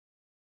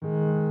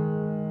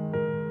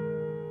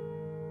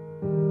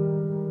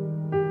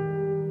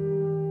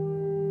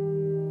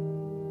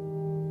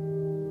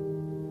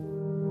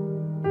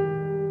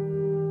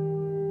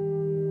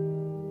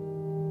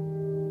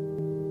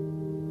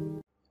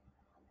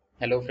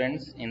Hello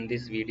friends, in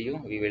this video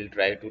we will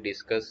try to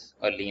discuss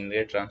a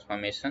linear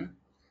transformation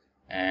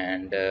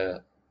and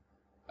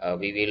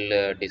we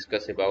will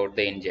discuss about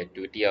the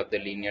injectivity of the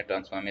linear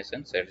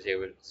transformation,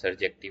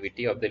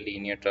 surjectivity of the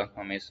linear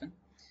transformation.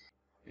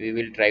 We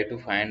will try to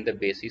find the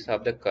basis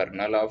of the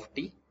kernel of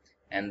T,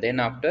 and then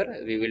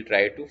after we will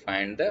try to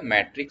find the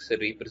matrix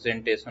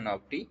representation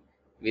of T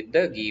with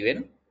the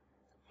given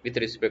with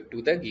respect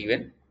to the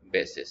given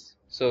basis.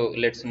 So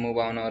let's move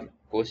on our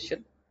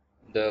question.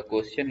 The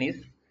question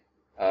is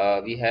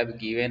we have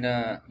given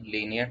a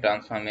linear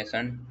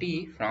transformation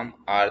T from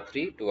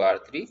R3 to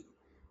R3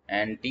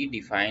 and T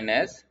defined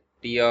as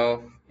T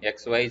of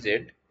xyz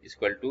is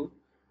equal to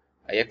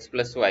x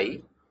plus y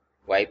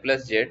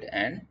plus z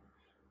and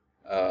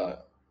uh,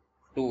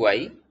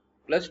 2y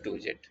plus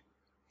 2z.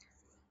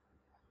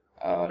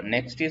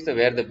 Next is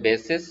where the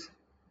basis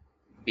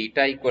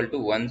beta equal to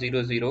 100,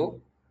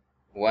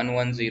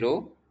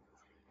 110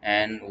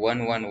 and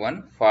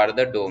 111 for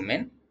the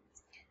domain,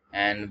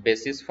 and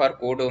basis for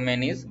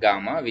codomain is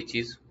gamma, which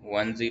is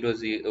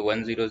 100,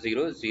 100, 010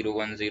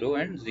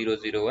 and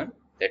 001,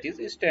 that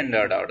is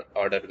standard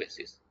order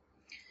basis.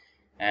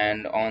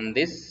 And on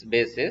this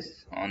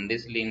basis, on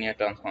this linear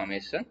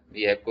transformation,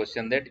 we have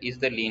question that is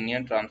the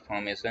linear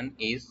transformation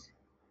is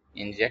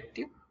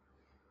injective.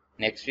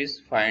 Next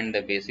is find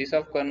the basis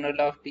of kernel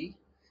of T,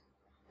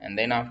 and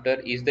then after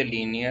is the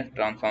linear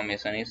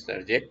transformation is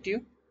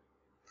surjective,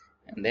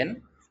 and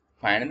then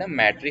find the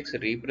matrix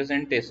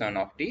representation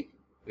of T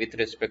with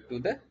respect to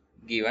the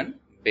given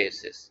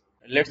basis.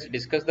 Let's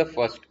discuss the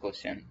first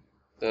question.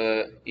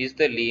 Is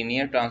the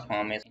linear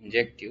transformation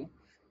injective?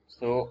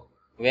 So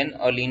when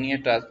a linear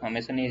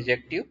transformation is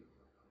injective,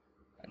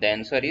 the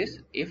answer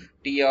is if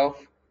T of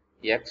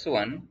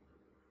x1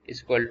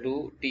 is equal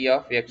to T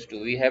of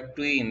x2. We have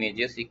two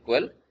images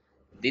equal.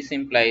 This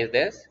implies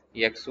that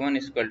x1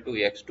 is equal to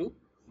x2.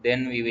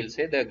 Then we will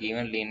say the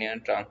given linear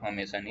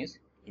transformation is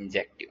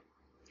injective.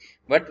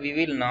 But we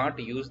will not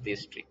use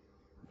this trick.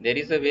 There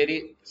is a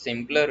very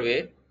simpler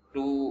way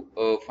to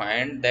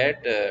find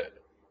that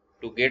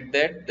to get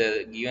that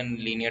the given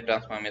linear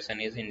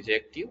transformation is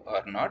injective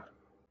or not.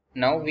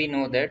 Now we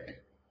know that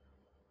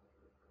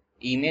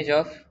image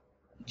of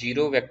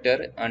 0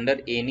 vector under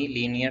any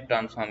linear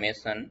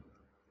transformation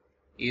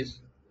is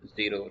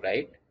 0,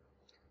 right?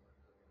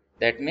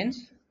 That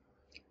means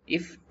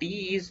if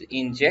T is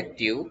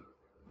injective,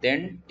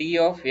 then T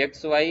of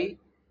xy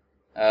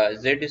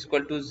z is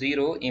equal to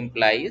 0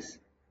 implies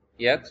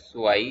x,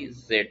 y,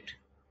 z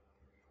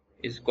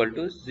is equal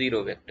to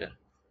 0 vector.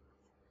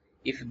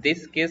 If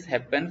this case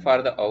happen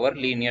for the our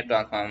linear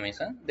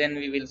transformation, then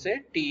we will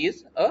say T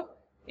is a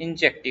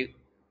injective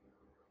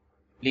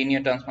linear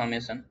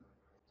transformation.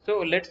 So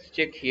let's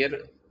check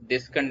here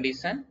this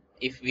condition.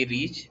 If we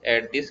reach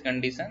at this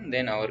condition,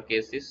 then our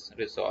case is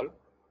resolved.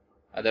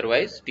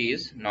 Otherwise, T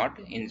is not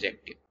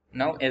injective.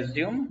 Now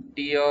assume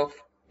T of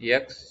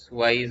x,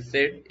 y,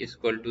 z is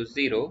equal to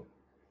 0.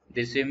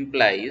 This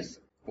implies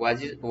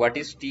what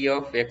is T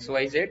of x,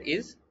 y, z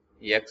is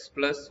x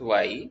plus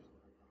y,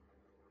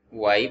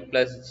 y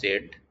plus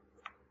z,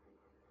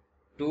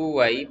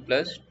 2y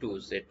plus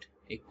 2z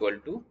equal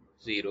to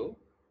 0,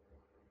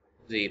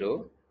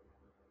 0,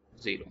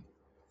 0.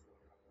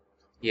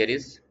 Here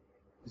is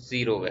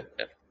 0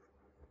 vector.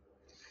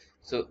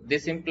 So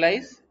this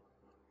implies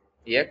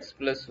x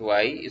plus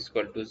y is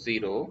equal to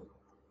 0,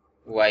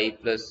 y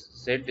plus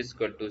z is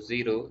equal to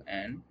 0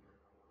 and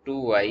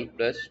 2y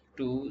plus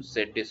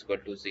 2z is equal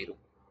to 0.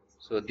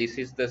 So this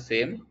is the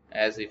same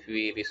as if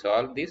we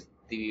resolve this,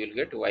 we will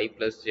get y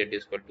plus z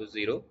is equal to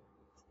 0,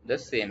 the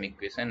same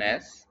equation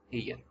as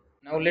here.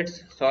 Now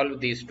let's solve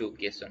these two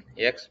equations.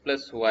 X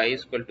plus y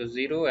is equal to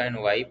 0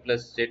 and y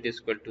plus z is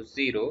equal to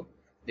 0.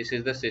 This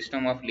is the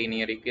system of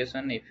linear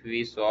equation. If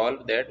we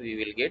solve that, we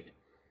will get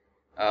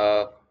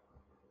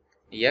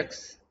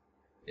x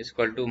is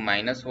equal to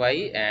minus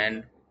y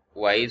and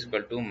y is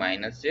equal to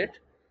minus z.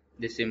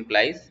 This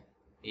implies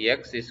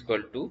x is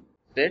equal to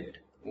z,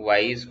 y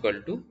is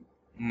equal to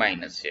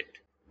minus z.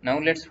 Now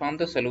let's form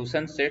the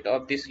solution set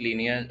of this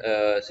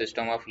linear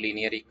system of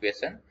linear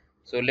equation.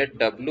 So let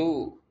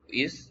w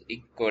is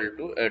equal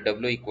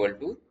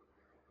to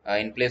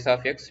in place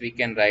of x we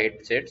can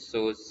write z,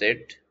 so z,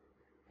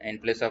 in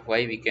place of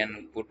y we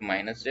can put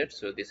minus z,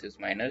 so this is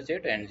minus z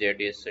and z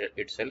is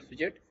itself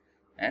z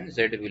and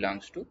z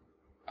belongs to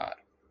R.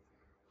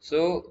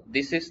 So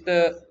this is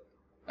the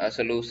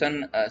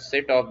solution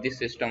set of this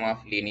system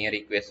of linear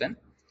equation,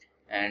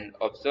 and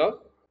observe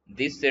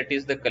this set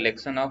is the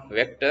collection of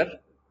vector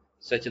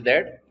such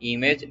that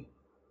image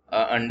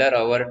under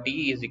our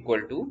T is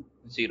equal to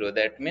 0.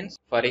 That means,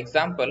 for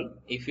example,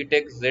 if you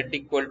take z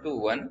equal to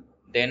 1,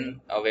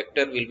 then a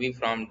vector will be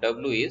from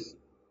W is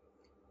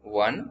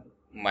 1,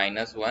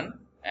 minus 1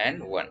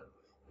 and 1.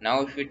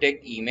 Now if we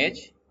take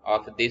image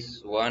of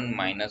this 1,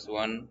 minus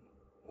 1,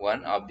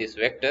 1 of this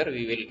vector,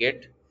 we will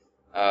get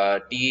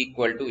T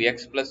equal to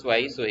x plus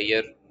y. So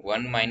here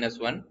 1 minus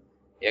 1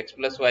 x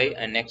plus y,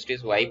 and next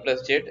is y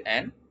plus z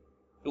and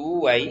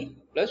 2y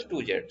plus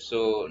 2z.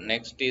 So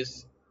next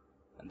is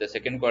the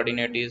second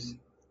coordinate is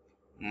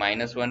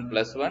 -1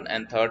 plus 1,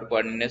 and third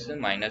coordination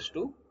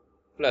 -2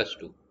 plus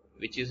 2,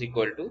 which is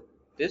equal to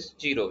this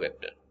 0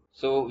 vector.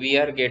 So we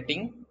are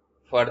getting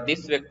for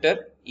this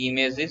vector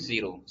image is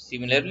 0.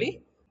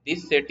 Similarly,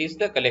 this set is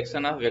the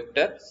collection of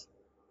vectors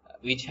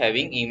which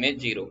having image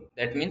 0.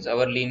 That means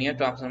our linear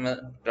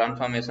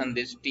transformation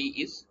this T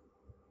is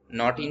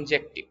not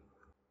injective.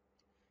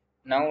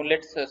 Now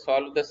let's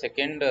solve the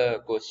second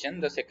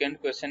question. The second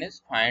question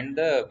is find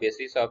the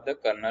basis of the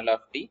kernel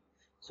of T.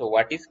 So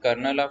what is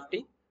kernel of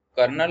T?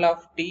 Kernel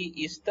of T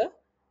is the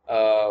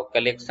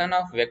collection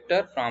of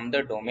vector from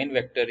the domain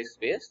vector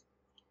space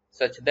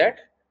such that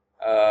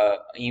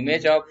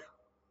image of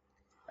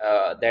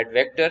that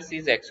vectors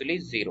is actually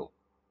 0.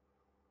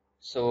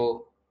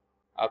 So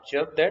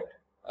observe that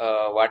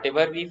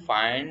whatever we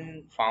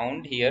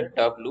found here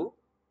W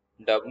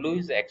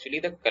is actually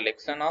the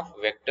collection of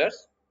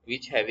vectors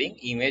which having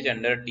image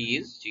under T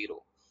is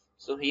 0.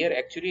 So here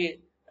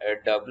actually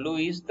W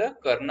is the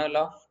kernel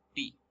of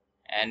T,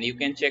 and you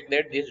can check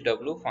that this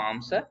W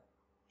forms a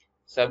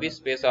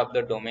subspace of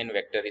the domain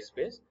vector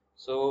space.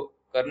 So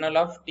kernel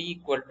of T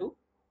equal to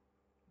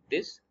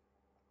this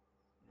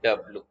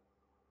W.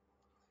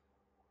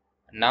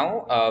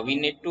 Now we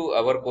need to,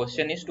 our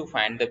question is to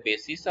find the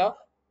basis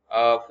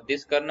of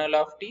this kernel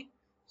of T.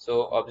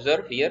 So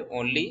observe here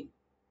only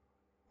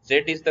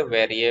Z is the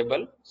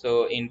variable.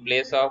 So in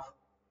place of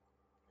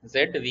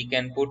Z we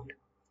can put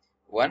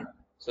 1.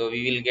 So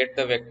we will get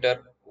the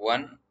vector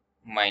 1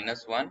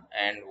 minus 1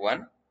 and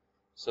 1.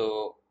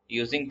 So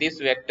using this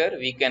vector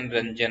we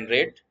can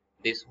generate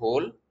this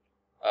whole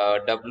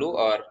W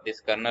or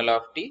this kernel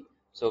of T.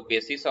 So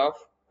basis of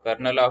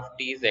kernel of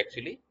T is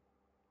actually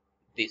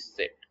this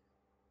set.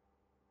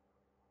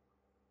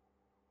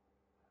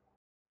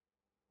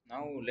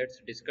 Now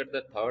let's discuss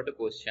the third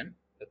question.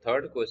 The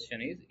third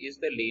question is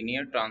the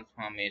linear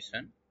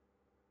transformation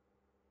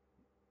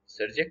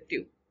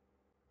surjective?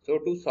 So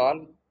to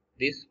solve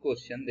this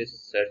question,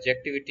 this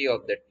surjectivity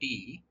of the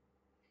T,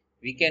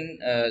 we can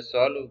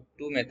solve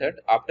two methods.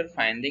 After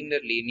finding the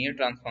linear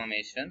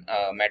transformation,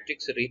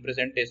 matrix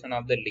representation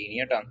of the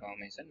linear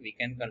transformation, we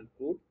can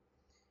conclude.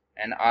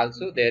 And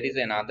also there is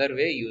another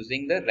way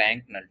using the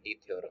rank nullity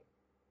theorem.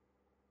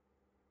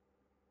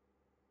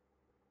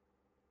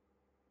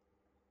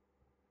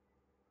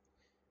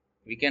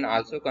 We can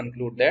also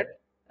conclude that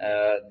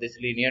this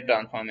linear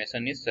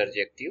transformation is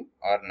surjective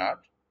or not.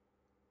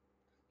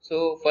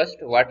 So first,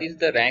 what is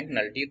the rank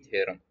nullity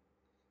theorem?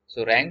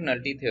 So rank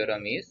nullity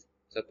theorem is,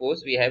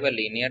 suppose we have a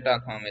linear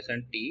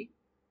transformation T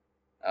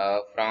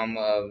from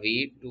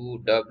V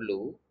to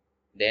W,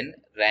 then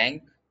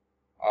rank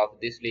of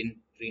this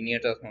linear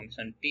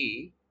transformation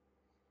T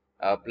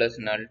plus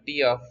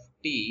nullity of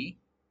T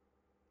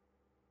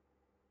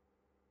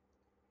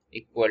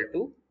equal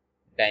to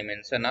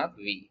dimension of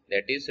V,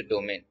 that is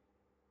domain.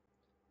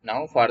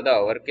 Now for the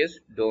our case,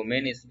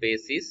 domain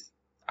space is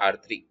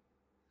R3.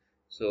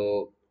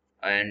 So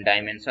and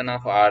dimension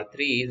of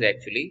R3 is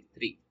actually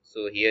 3.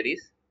 So here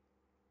is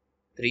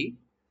 3,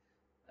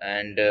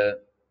 and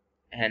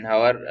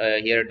our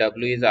here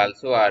W is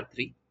also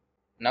R3.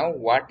 Now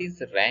what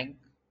is rank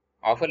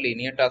of a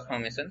linear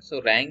transformation?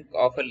 So rank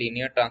of a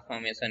linear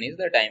transformation is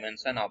the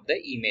dimension of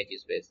the image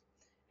space,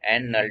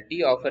 and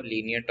nullity of a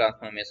linear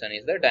transformation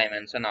is the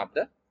dimension of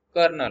the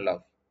kernel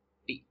of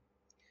T.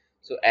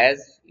 So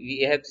as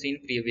we have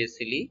seen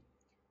previously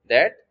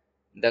that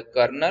the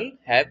kernel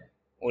have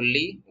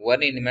only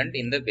one element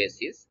in the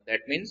basis,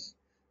 that means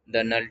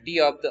the nullity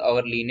of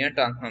our linear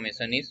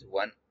transformation is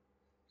 1.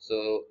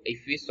 So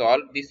if we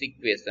solve this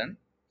equation,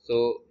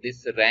 so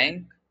this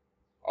rank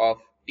of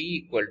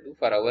T equal to,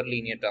 for our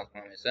linear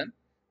transformation,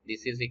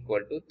 this is equal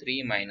to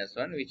 3 minus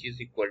 1, which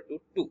is equal to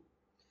 2.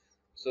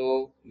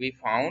 So we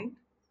found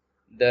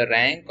the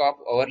rank of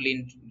our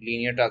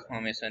linear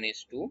transformation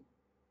is 2.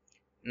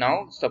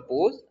 Now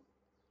suppose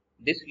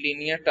this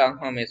linear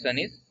transformation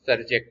is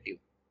surjective.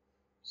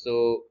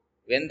 So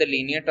when the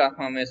linear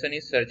transformation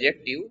is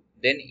surjective,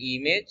 then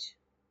image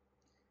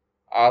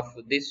of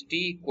this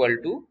T equal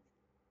to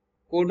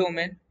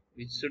codomain,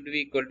 which should be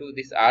equal to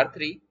this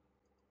R3,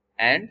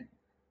 and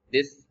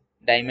this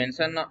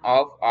dimension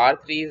of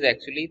R3 is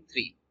actually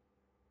 3,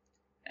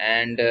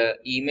 and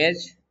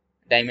image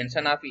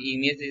dimension of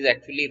image is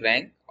actually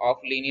rank of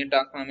linear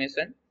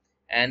transformation,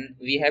 and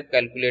we have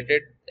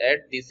calculated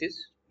that this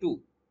is 2.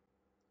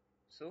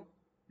 So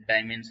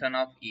dimension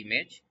of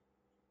image,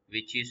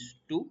 which is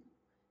 2,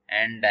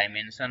 and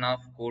dimension of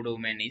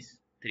codomain is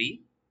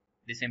 3.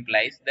 This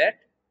implies that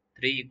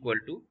 3 equal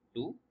to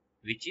 2,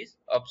 which is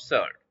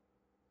absurd.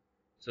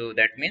 So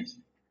that means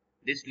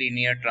this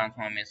linear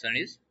transformation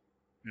is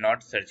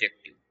not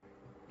surjective.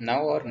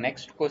 Now our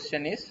next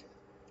question is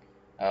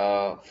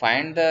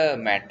find the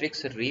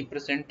matrix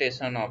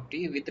representation of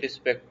T with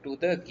respect to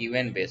the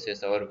given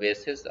basis. Our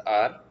bases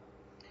are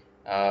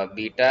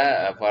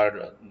beta,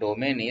 for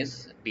domain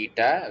is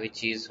beta,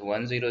 which is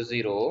 100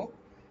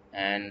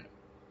 and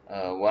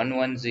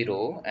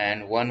 110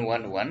 and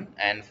 111,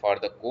 and for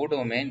the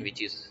codomain,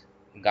 which is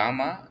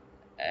gamma,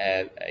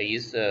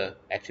 is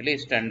actually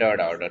standard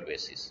order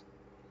basis.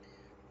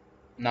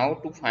 Now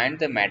to find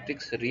the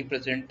matrix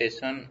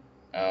representation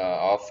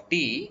of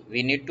T,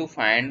 we need to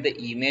find the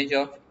image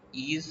of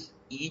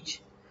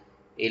each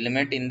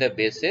element in the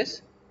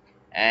basis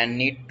and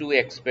need to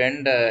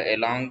expand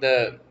along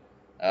the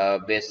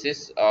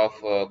basis of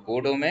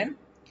codomain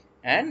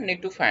and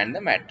need to find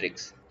the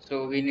matrix.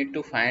 So we need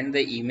to find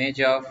the image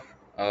of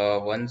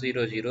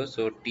 100.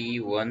 So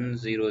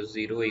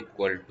T100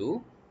 equal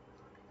to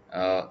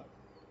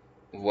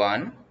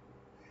 1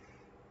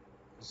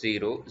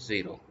 0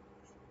 0,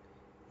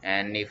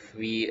 and if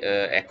we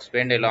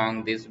expand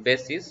along this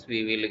basis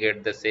we will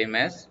get the same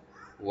as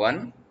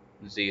 1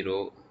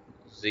 0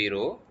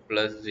 0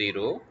 plus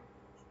 0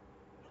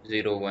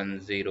 0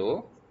 1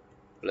 0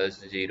 plus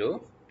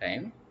 0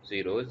 times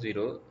 0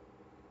 0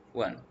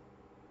 1.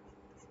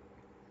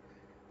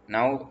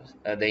 Now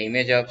the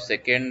image of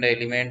second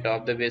element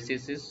of the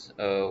basis is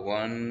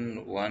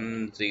 1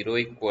 1 0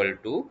 equal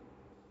to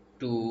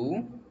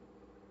 2.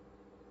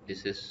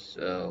 This is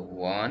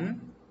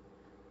 1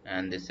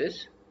 and this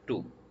is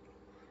 2.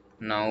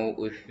 Now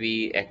if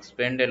we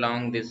expand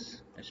along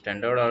this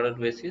standard order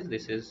basis,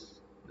 this is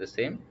the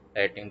same,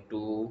 writing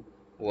 2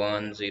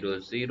 1 0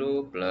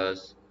 0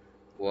 plus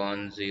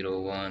 1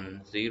 0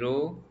 1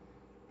 0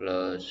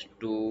 plus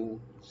 2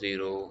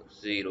 0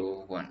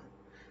 0 1.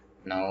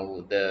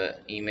 Now the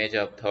image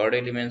of third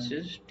element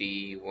is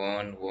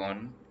T1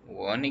 1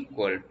 1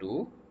 equal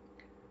to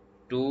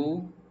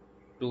 2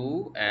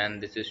 2,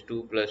 and this is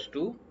 2 plus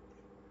 2,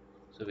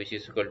 so which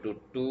is equal to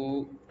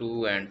 2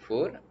 2 and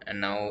 4.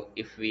 And now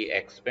if we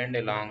expand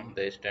along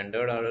the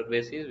standard order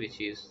basis, which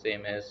is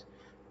same as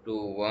 2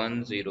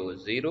 1 0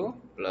 0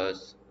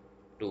 plus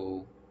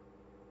 2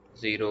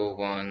 0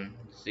 1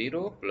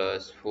 0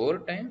 plus 4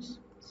 times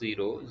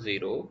 0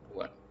 0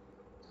 1.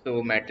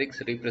 So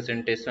matrix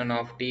representation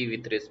of T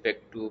with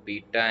respect to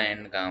beta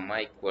and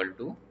gamma equal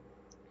to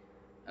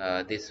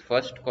this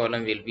first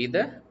column will be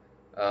the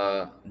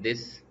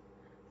this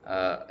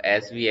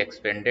as we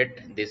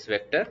expanded this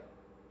vector.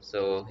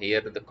 So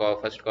here the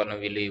first column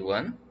will be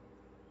 1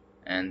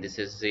 and this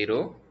is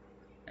 0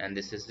 and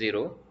this is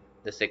 0.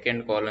 The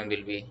second column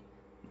will be,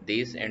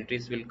 these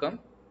entries will come,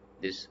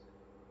 this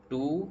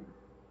 2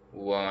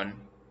 1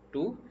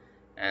 2,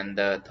 and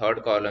the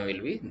third column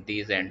will be,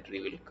 these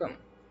entry will come,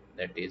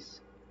 that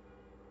is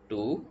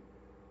 2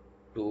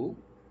 2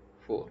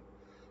 4.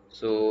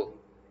 So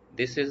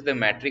this is the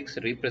matrix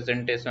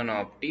representation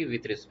of T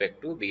with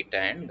respect to beta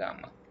and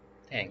gamma.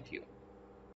 Thank you.